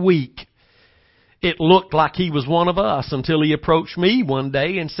after week, it looked like he was one of us until he approached me one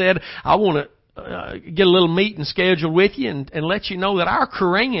day and said, I want to get a little meeting scheduled with you and let you know that our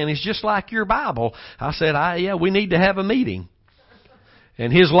Quran is just like your Bible. I said, yeah, we need to have a meeting.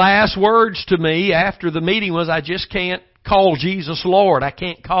 And his last words to me after the meeting was, I just can't call Jesus Lord. I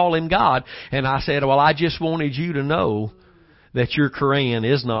can't call Him God. And I said, well, I just wanted you to know that your Quran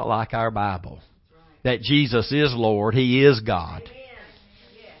is not like our Bible. That Jesus is Lord. He is God.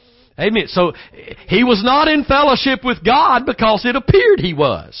 Amen. So he was not in fellowship with God because it appeared he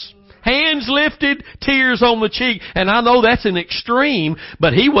was. Hands lifted, tears on the cheek. And I know that's an extreme,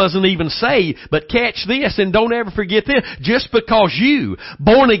 but he wasn't even saved. But catch this, and don't ever forget this. Just because you,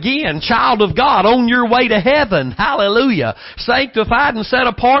 born again, child of God, on your way to heaven, hallelujah, sanctified and set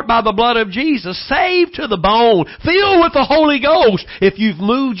apart by the blood of Jesus, saved to the bone, filled with the Holy Ghost, if you've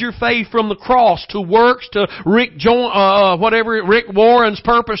moved your faith from the cross to works, to Rick Warren's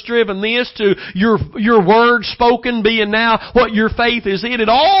purpose-driven this, to your word spoken being now what your faith is in, and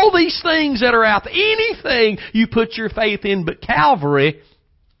all these things that are out there, anything you put your faith in but Calvary,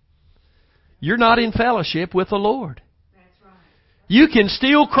 you're not in fellowship with the Lord. That's right. You can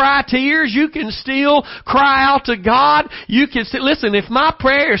still cry tears. You can still cry out to God. You can listen, if my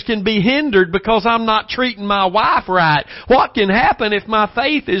prayers can be hindered because I'm not treating my wife right, what can happen if my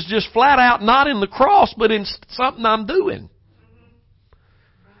faith is just flat out not in the cross but in something I'm doing?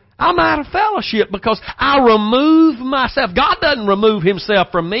 I'm out of fellowship because I remove myself. God doesn't remove Himself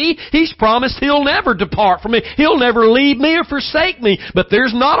from me. He's promised He'll never depart from me. He'll never leave me or forsake me. But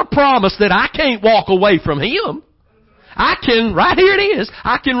there's not a promise that I can't walk away from Him. I can, right here it is,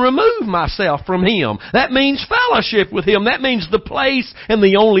 I can remove myself from Him. That means fellowship with Him. That means the place and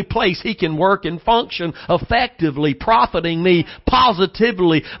the only place He can work and function effectively, profiting me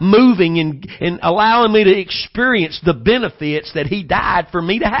positively, moving and allowing me to experience the benefits that He died for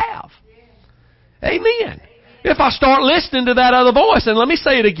me to have. Amen. If I start listening to that other voice, and let me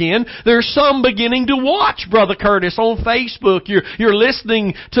say it again, there's some beginning to watch Brother Curtis on Facebook. You're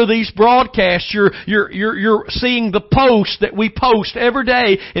listening to these broadcasts. You're seeing the posts that we post every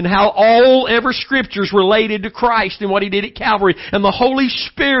day and how every Scripture's related to Christ and what He did at Calvary. And the Holy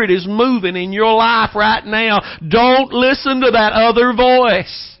Spirit is moving in your life right now. Don't listen to that other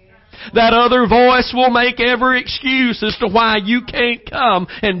voice. That other voice will make every excuse as to why you can't come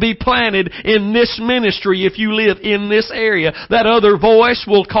and be planted in this ministry if you live in this area. That other voice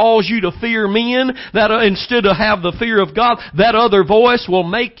will cause you to fear men instead of have the fear of God. That other voice will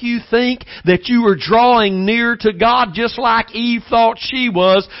make you think that you are drawing near to God just like Eve thought she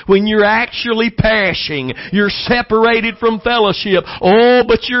was when you're actually perishing. You're separated from fellowship. Oh,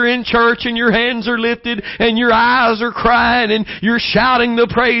 but you're in church and your hands are lifted and your eyes are crying and you're shouting the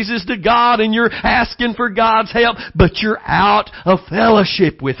praises to God and you're asking for God's help, but you're out of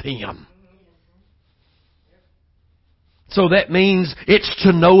fellowship with Him. So that means it's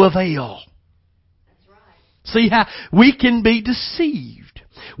to no avail. That's right. See how we can be deceived.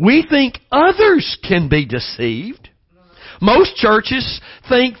 We think others can be deceived. Most churches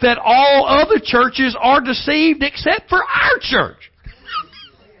think that all other churches are deceived except for our church.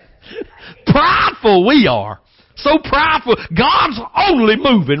 Prideful we are. So prideful. God's only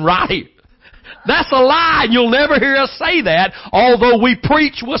moving right here. That's a lie. You'll never hear us say that, although we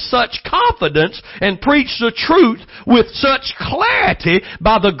preach with such confidence and preach the truth with such clarity.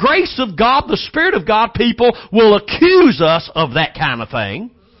 By the grace of God, the Spirit of God, people will accuse us of that kind of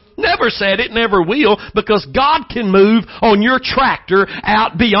thing. Never said it, never will, because God can move on your tractor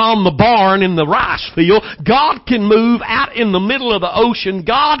out beyond the barn in the rice field. God can move out in the middle of the ocean.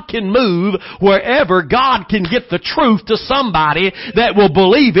 God can move wherever. God can get the truth to somebody that will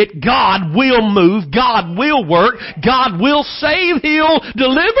believe it. God will move. God will work. God will save, He'll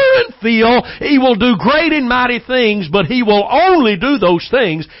deliver and heal. He will do great and mighty things, but He will only do those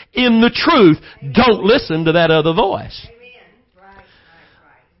things in the truth. Don't listen to that other voice.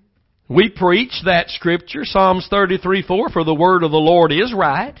 We preach that scripture, Psalms 33:4, for the word of the Lord is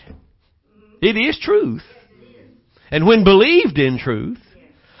right. It is truth. And when believed in truth,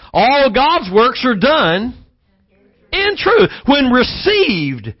 all of God's works are done in truth. When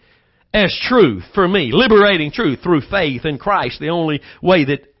received as truth for me, liberating truth through faith in Christ, the only way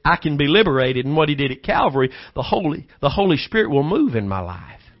that I can be liberated in what He did at Calvary, the Holy Spirit will move in my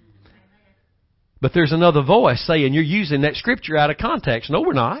life. But there's another voice saying, you're using that scripture out of context. No,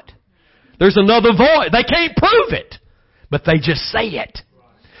 we're not. There's another voice. They can't prove it, but they just say it.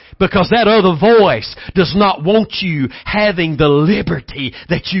 Because that other voice does not want you having the liberty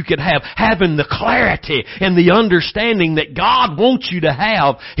that you could have, having the clarity and the understanding that God wants you to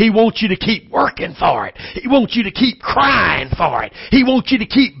have. He wants you to keep working for it. He wants you to keep crying for it. He wants you to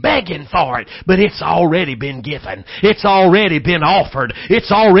keep begging for it. But it's already been given. It's already been offered.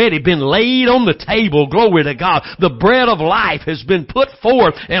 It's already been laid on the table. Glory to God. The bread of life has been put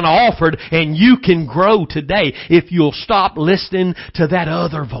forth and offered, and you can grow today if you'll stop listening to that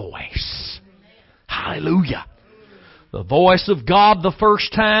other voice. Hallelujah. The voice of God, the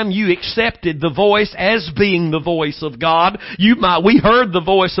first time you accepted the voice as being the voice of God. We heard the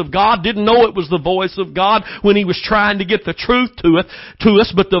voice of God, didn't know it was the voice of God when He was trying to get the truth to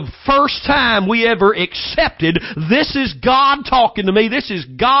us. But the first time we ever accepted, this is God talking to me, this is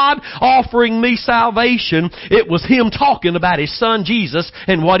God offering me salvation, it was Him talking about His Son Jesus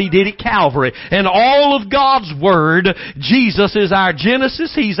and what He did at Calvary. And all of God's Word, Jesus is our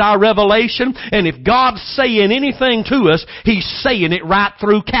Genesis, He's our revelation, and if God's saying anything to us, He's saying it right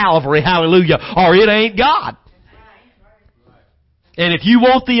through Calvary, hallelujah, or it ain't God. And if you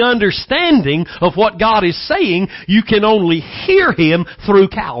want the understanding of what God is saying, you can only hear Him through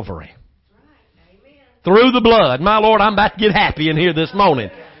Calvary. Through the blood. My Lord, I'm about to get happy in here this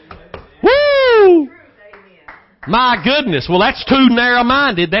morning. Woo! My goodness. Well, that's too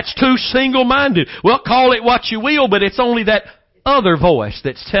narrow-minded. That's too single-minded. Well, call it what you will, but it's only that other voice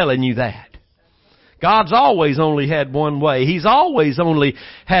that's telling you that. God's always only had one way. He's always only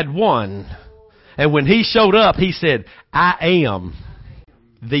had one. And when He showed up, He said, I am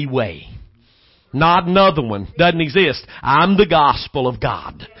the way. Not another one. Doesn't exist. I'm the gospel of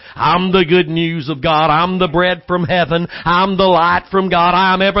God. I'm the good news of God. I'm the bread from heaven. I'm the light from God.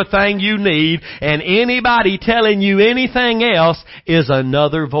 I'm everything you need. And anybody telling you anything else is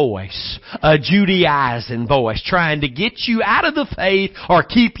another voice. A Judaizing voice trying to get you out of the faith or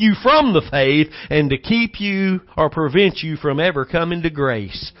keep you from the faith and to keep you or prevent you from ever coming to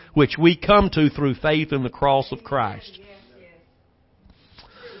grace, which we come to through faith in the cross of Christ.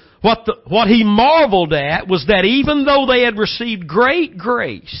 What he marveled at was that even though they had received great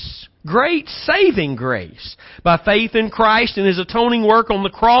grace, great saving grace, by faith in Christ and His atoning work on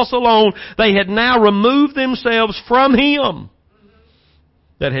the cross alone, they had now removed themselves from Him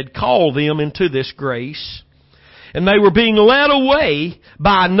that had called them into this grace. And they were being led away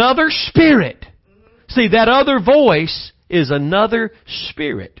by another spirit. See, that other voice is another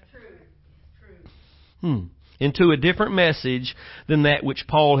spirit. Into a different message than that which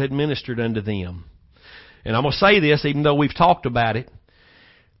Paul had ministered unto them. And I'm going to say this, even though we've talked about it.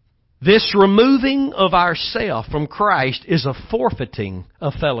 This removing of ourself from Christ is a forfeiting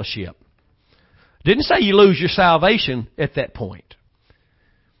of fellowship. Didn't say you lose your salvation at that point.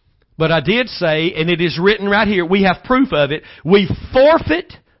 But I did say, and it is written right here, we have proof of it, we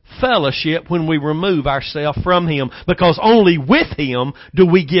forfeit fellowship when we remove ourselves from Him, because only with Him do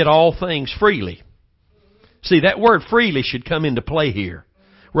we get all things freely. See, that word freely should come into play here.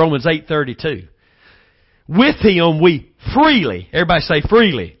 Romans 8:32. With Him we freely, everybody say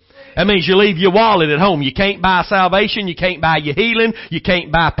freely. That means you leave your wallet at home. You can't buy salvation. You can't buy your healing. You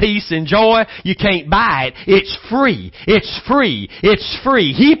can't buy peace and joy. You can't buy it. It's free. It's free. It's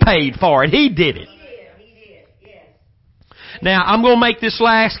free. He paid for it. He did it. Now, I'm going to make this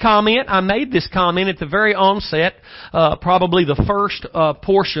last comment. I made this comment at the very onset, probably the first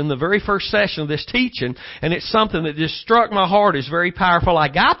portion, the very first session of this teaching, and it's something that just struck my heart as very powerful. I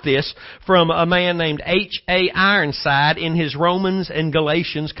got this from a man named H.A. Ironside in his Romans and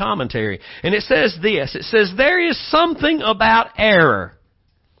Galatians commentary. And it says this, it says, there is something about error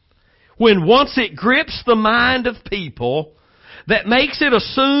when once it grips the mind of people that makes it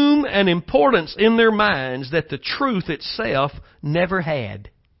assume an importance in their minds that the truth itself never had.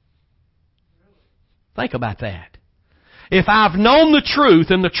 Think about that. If I've known the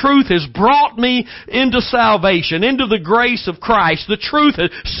truth and the truth has brought me into salvation, into the grace of Christ, the truth has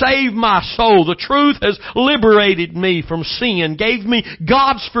saved my soul, the truth has liberated me from sin, gave me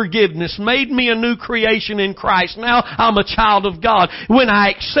God's forgiveness, made me a new creation in Christ. Now I'm a child of God. When I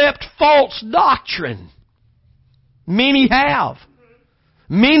accept false doctrine, many have.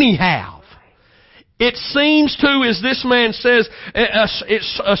 Many have. It seems to, as this man says, it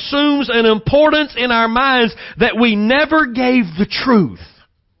assumes an importance in our minds that we never gave the truth.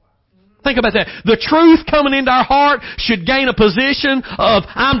 Think about that. The truth coming into our heart should gain a position of,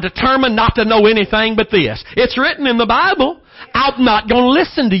 I'm determined not to know anything but this. It's written in the Bible. I'm not going to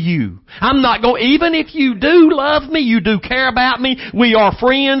listen to you. I'm not going, even if you do love me, you do care about me, we are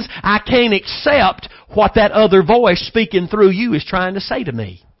friends, I can't accept what that other voice speaking through you is trying to say to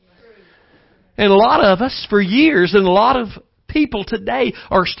me. And a lot of us, for years, and a lot of people today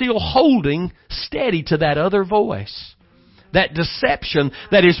are still holding steady to that other voice. That deception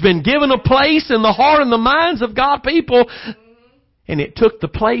that has been given a place in the heart and the minds of God people, and it took the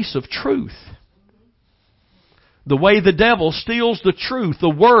place of truth. The way the devil steals the truth, the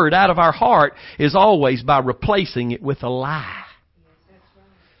Word, out of our heart is always by replacing it with a lie.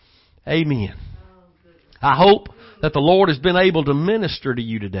 Amen. I hope that the Lord has been able to minister to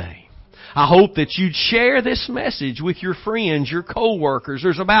you today. I hope that you'd share this message with your friends, your co-workers.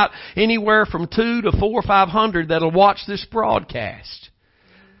 There's about anywhere from 200 to 400 or 500 that'll watch this broadcast.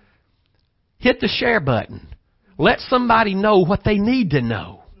 Hit the share button. Let somebody know what they need to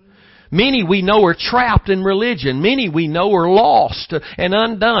know. Many we know are trapped in religion. Many we know are lost and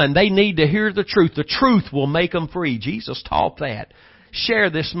undone. They need to hear the truth. The truth will make them free. Jesus taught that. Share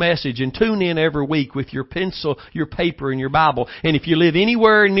this message and tune in every week with your pencil, your paper, and your Bible. And if you live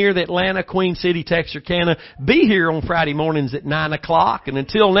anywhere near the Atlanta, Queen City, Texarkana, be here on Friday mornings at 9 o'clock. And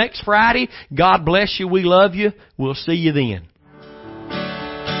until next Friday, God bless you. We love you. We'll see you then.